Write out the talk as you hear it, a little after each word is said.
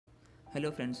Hello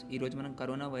friends, ఈరోజు మనం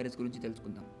corona virus గురించి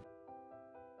తెలుసుకుందాం.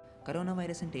 కరోనా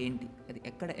వైరస్ అంటే ఏంటి, అది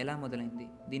ఎక్కడ ఎలా మొదలైంది,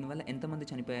 దీనివల్ల ఎంతమంది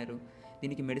చనిపోయారు,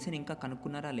 దీనికి మెడిసిన్ ఇంకా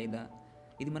కనుక్కున్నారా లేదా,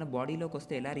 ఇది మన బాడీలోకి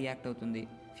వస్తే ఎలా రియాక్ట్ అవుతుంది,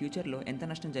 ఫ్యూచర్లో ఎంత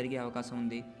నష్టం జరిగే అవకాశం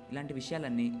ఉంది, ఇలాంటి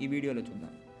విషయాలన్నీ ఈ వీడియోలో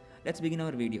చూద్దాం. Let's begin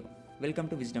our video. Welcome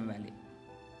to wisdom valley.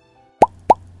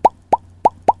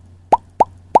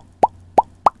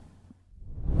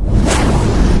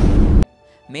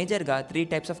 మేజర్గా 3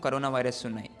 టైప్స్ ఆఫ్ కరోనా వైరస్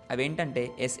ఉన్నాయి. అవేంటంటే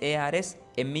SARS,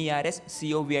 MERS,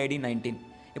 COVID-19.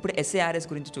 ఇప్పుడు SARS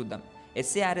గురించి చూద్దాం.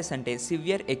 SARS అంటే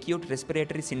సివియర్ అక్యూట్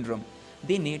రెస్పిరేటరీ సిండ్రోమ్.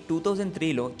 దీన్ని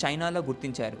 2003లో చైనాలో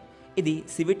గుర్తించారు. ఇది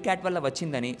సివిట్ క్యాట్ వల్ల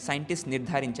వచ్చిందని సైంటిస్ట్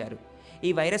నిర్ధారించారు.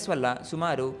 ఈ వైరస్ వల్ల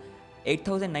సుమారు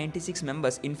 8096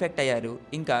 మెంబర్స్ ఇన్ఫెక్ట్ అయ్యారు,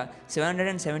 ఇంకా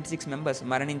 776 మెంబర్స్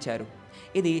మరణించారు.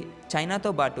 ఇది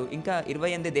చైనాతో పాటు ఇంకా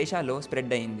 28 దేశాల్లో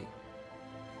స్ప్రెడ్ అయింది.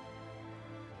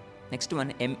 Next one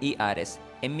MERS.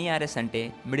 MERS అంటే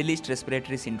మిడిల్ ఈస్ట్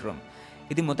రెస్పిరేటరీ సిండ్రోమ్.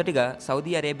 ఇది మొదటిగా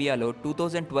సౌదీ అరేబియాలో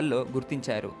 2012లో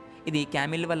గుర్తించారు. ఇది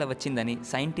క్యామిల్ వల్ల వచ్చిందని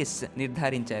సైంటిస్ట్స్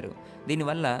నిర్ధారించారు.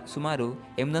 దీనివల్ల సుమారు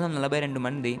 842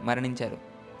 మంది మరణించారు.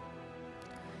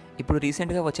 ఇప్పుడు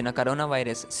రీసెంట్గా వచ్చిన కరోనా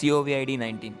వైరస్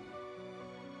COVID-19.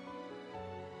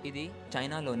 ఇది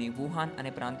చైనాలోని వుహాన్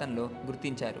అనే ప్రాంతంలో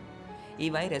గుర్తించారు. ఈ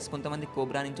వైరస్ కొంతమంది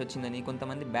కోబ్రా నుంచి వచ్చిందని,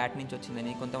 కొంతమంది బ్యాట్ నుంచి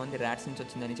వచ్చిందని, కొంతమంది ర్యాట్స్ నుంచి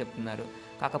వచ్చిందని చెప్తున్నారు.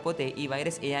 కాకపోతే ఈ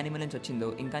వైరస్ ఏ యానిమల్ నుంచి వచ్చిందో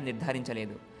ఇంకా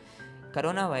నిర్ధారించలేదు.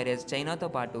 కరోనా వైరస్ చైనాతో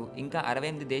పాటు ఇంకా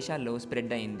 68 దేశాల్లో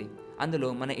స్ప్రెడ్ అయింది. అందులో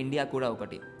మన ఇండియా కూడా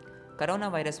ఒకటి. కరోనా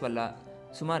వైరస్ వల్ల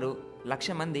సుమారు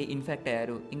 1,00,000 మంది ఇన్ఫెక్ట్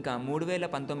అయ్యారు, ఇంకా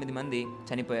 3019 మంది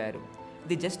చనిపోయారు.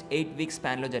 ఇది జస్ట్ 8 వీక్స్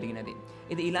స్పాన్లో జరిగినది.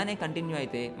 ఇది ఇలానే కంటిన్యూ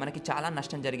అయితే మనకి చాలా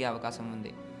నష్టం జరిగే అవకాశం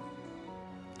ఉంది.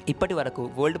 ఇప్పటి వరకు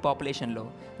వరల్డ్ పాపులేషన్లో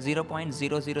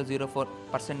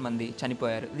 0.0004% మంది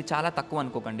చనిపోయారు. ఇది చాలా తక్కువ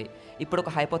అనుకోకండి. ఇప్పుడు ఒక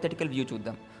హైపోథెటికల్ వ్యూ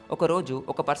చూద్దాం. ఒకరోజు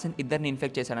ఒక పర్సన్ ఇద్దరిని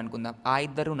ఇన్ఫెక్ట్ చేశాడు అనుకుందాం. ఆ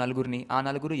ఇద్దరు నలుగురిని, ఆ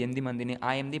నలుగురు 8 మందిని,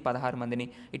 ఆ 8 16 మందిని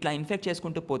ఇట్లా ఇన్ఫెక్ట్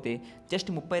చేసుకుంటూ పోతే జస్ట్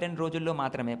 32 రోజుల్లో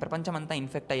మాత్రమే ప్రపంచమంతా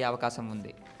ఇన్ఫెక్ట్ అయ్యే అవకాశం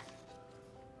ఉంది.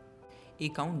 ఈ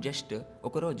కౌంట్ జస్ట్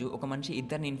ఒకరోజు ఒక మనిషి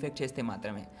ఇద్దరిని ఇన్ఫెక్ట్ చేస్తే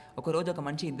మాత్రమే. ఒకరోజు ఒక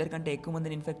మనిషి ఇద్దరికంటే ఎక్కువ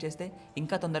మందిని ఇన్ఫెక్ట్ చేస్తే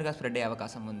ఇంకా తొందరగా స్ప్రెడ్ అయ్యే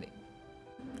అవకాశం ఉంది.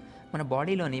 మన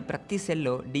బాడీలోని ప్రతి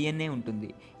సెల్లో DNA ఉంటుంది.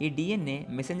 ఈ DNA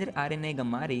మెసెంజర్ RNAగా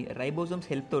మారి రైబోజోమ్స్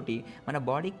హెల్ప్ తోటి మన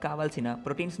బాడీకి కావాల్సిన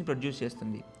ప్రోటీన్స్ని ప్రొడ్యూస్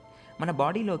చేస్తుంది. మన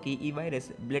బాడీలోకి ఈ వైరస్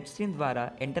బ్లడ్ స్ట్రీమ్ ద్వారా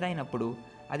ఎంటర్ అయినప్పుడు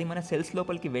అది మన సెల్స్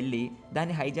లోపలికి వెళ్ళి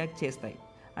దాన్ని హైజాక్ చేస్తాయి.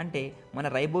 అంటే మన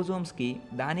రైబోజోమ్స్కి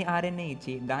దాని RNA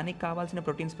ఇచ్చి దానికి కావాల్సిన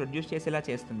ప్రోటీన్స్ ప్రొడ్యూస్ చేసేలా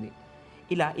చేస్తుంది.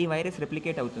 ఇలా ఈ వైరస్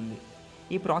రెప్లికేట్ అవుతుంది.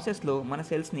 ఈ ప్రాసెస్లో మన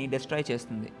సెల్స్ని డిస్ట్రాయ్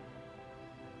చేస్తుంది.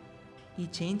 ఈ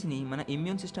చేంజ్ని మన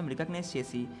ఇమ్యూన్ సిస్టమ్ రికగ్నైజ్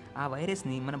చేసి ఆ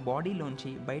వైరస్ని మన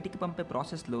బాడీలోంచి బయటికి పంపే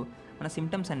ప్రాసెస్లో మన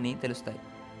సిమ్టమ్స్ అన్నీ తెలుస్తాయి.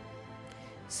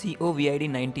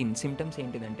 COVID-19 సిమ్టమ్స్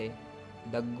ఏంటిదంటే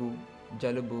దగ్గు,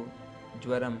 జలుబు,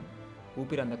 జ్వరం,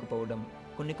 ఊపిరందకపోవడం,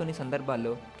 కొన్ని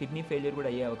సందర్భాల్లో కిడ్నీ ఫెయిల్యూర్ కూడా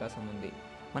అయ్యే అవకాశం ఉంది.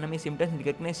 మనం ఈ సిమ్టమ్స్ని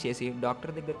రికగ్నైజ్ చేసి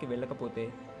డాక్టర్ దగ్గరికి వెళ్ళకపోతే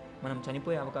మనం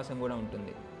చనిపోయే అవకాశం కూడా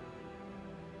ఉంటుంది.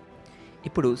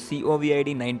 ఇప్పుడు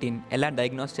COVID-19 ఎలా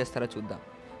డయాగ్నోస్ చేస్తారో చూద్దాం.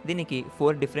 దీనికి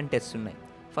 4 డిఫరెంట్ టెస్ట్స్ ఉన్నాయి.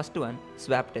 ఫస్ట్ వన్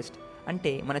SWAB టెస్ట్,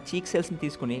 అంటే మన చీక్ సెల్స్ని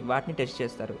తీసుకుని వాటిని టెస్ట్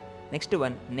చేస్తారు. Next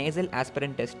one NASAL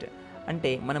ASPIRANT test,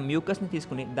 అంటే మన మ్యూకస్ని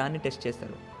తీసుకుని దాన్ని టెస్ట్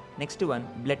చేస్తారు. నెక్స్ట్ వన్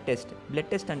బ్లడ్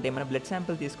టెస్ట్ అంటే మన బ్లడ్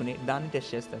శాంపిల్ తీసుకుని దాన్ని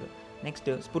టెస్ట్ చేస్తారు. నెక్స్ట్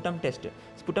SPUTUM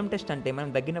టెస్ట్ అంటే మనం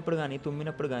దగ్గినప్పుడు కానీ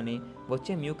తుమ్మినప్పుడు కానీ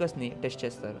వచ్చే మ్యూకస్ని టెస్ట్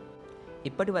చేస్తారు.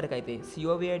 ఇప్పటి వరకు అయితే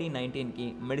COVID-19కి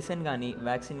మెడిసిన్ కానీ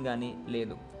వ్యాక్సిన్ కానీ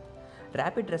లేదు.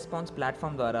 ర్యాపిడ్ రెస్పాన్స్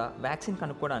ప్లాట్ఫామ్ ద్వారా వ్యాక్సిన్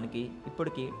కనుక్కోవడానికి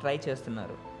ఇప్పటికి ట్రై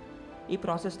చేస్తున్నారు. ఈ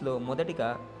ప్రాసెస్లో మొదటిగా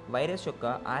వైరస్ యొక్క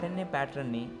RNA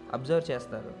ప్యాటర్న్ని అబ్జర్వ్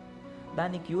చేస్తారు.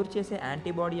 దాన్ని క్యూర్ చేసే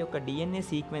యాంటీబాడీ యొక్క DNA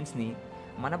సీక్వెన్స్ని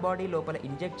మన బాడీ లోపల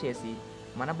ఇంజెక్ట్ చేసి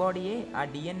మన బాడీయే ఆ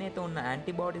DNAతో ఉన్న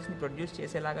యాంటీబాడీస్ని ప్రొడ్యూస్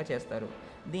చేసేలాగా చేస్తారు.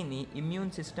 దీన్ని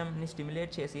ఇమ్యూన్ సిస్టమ్ని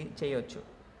స్టిమ్యులేట్ చేసి చేయొచ్చు.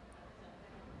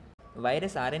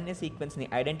 వైరస్ RNA సీక్వెన్స్ని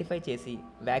ఐడెంటిఫై చేసి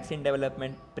vaccine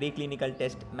development, preclinical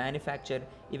test, manufacture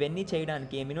ఇవన్నీ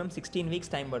చేయడానికి మినిమం 16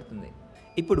 వీక్స్ టైం పడుతుంది.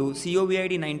 ఇప్పుడు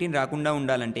COVID-19 రాకుండా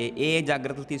ఉండాలంటే ఏ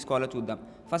జాగ్రత్తలు తీసుకోవాలో చూద్దాం.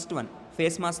 ఫస్ట్ వన్,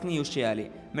 ఫేస్ మాస్క్ని యూజ్ చేయాలి.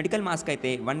 మెడికల్ మాస్క్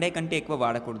అయితే 1 డే కంటే ఎక్కువ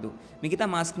వాడకూడదు. మిగతా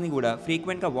మాస్క్ని కూడా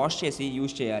ఫ్రీక్వెంట్గా వాష్ చేసి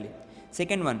యూజ్ చేయాలి.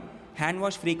 సెకండ్ వన్, హ్యాండ్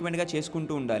వాష్ ఫ్రీక్వెంట్గా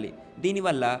చేసుకుంటూ ఉండాలి.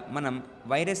 దీనివల్ల మనం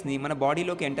వైరస్ని మన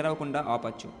బాడీలోకి ఎంటర్ అవ్వకుండా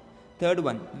ఆపచ్చు. థర్డ్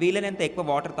వన్, వీలైనంత ఎక్కువ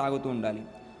వాటర్ తాగుతూ ఉండాలి.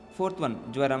 ఫోర్త్ వన్,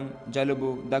 జ్వరం, జలుబు,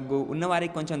 దగ్గు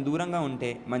ఉన్నవారికి కొంచెం దూరంగా ఉంటే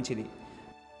మంచిది.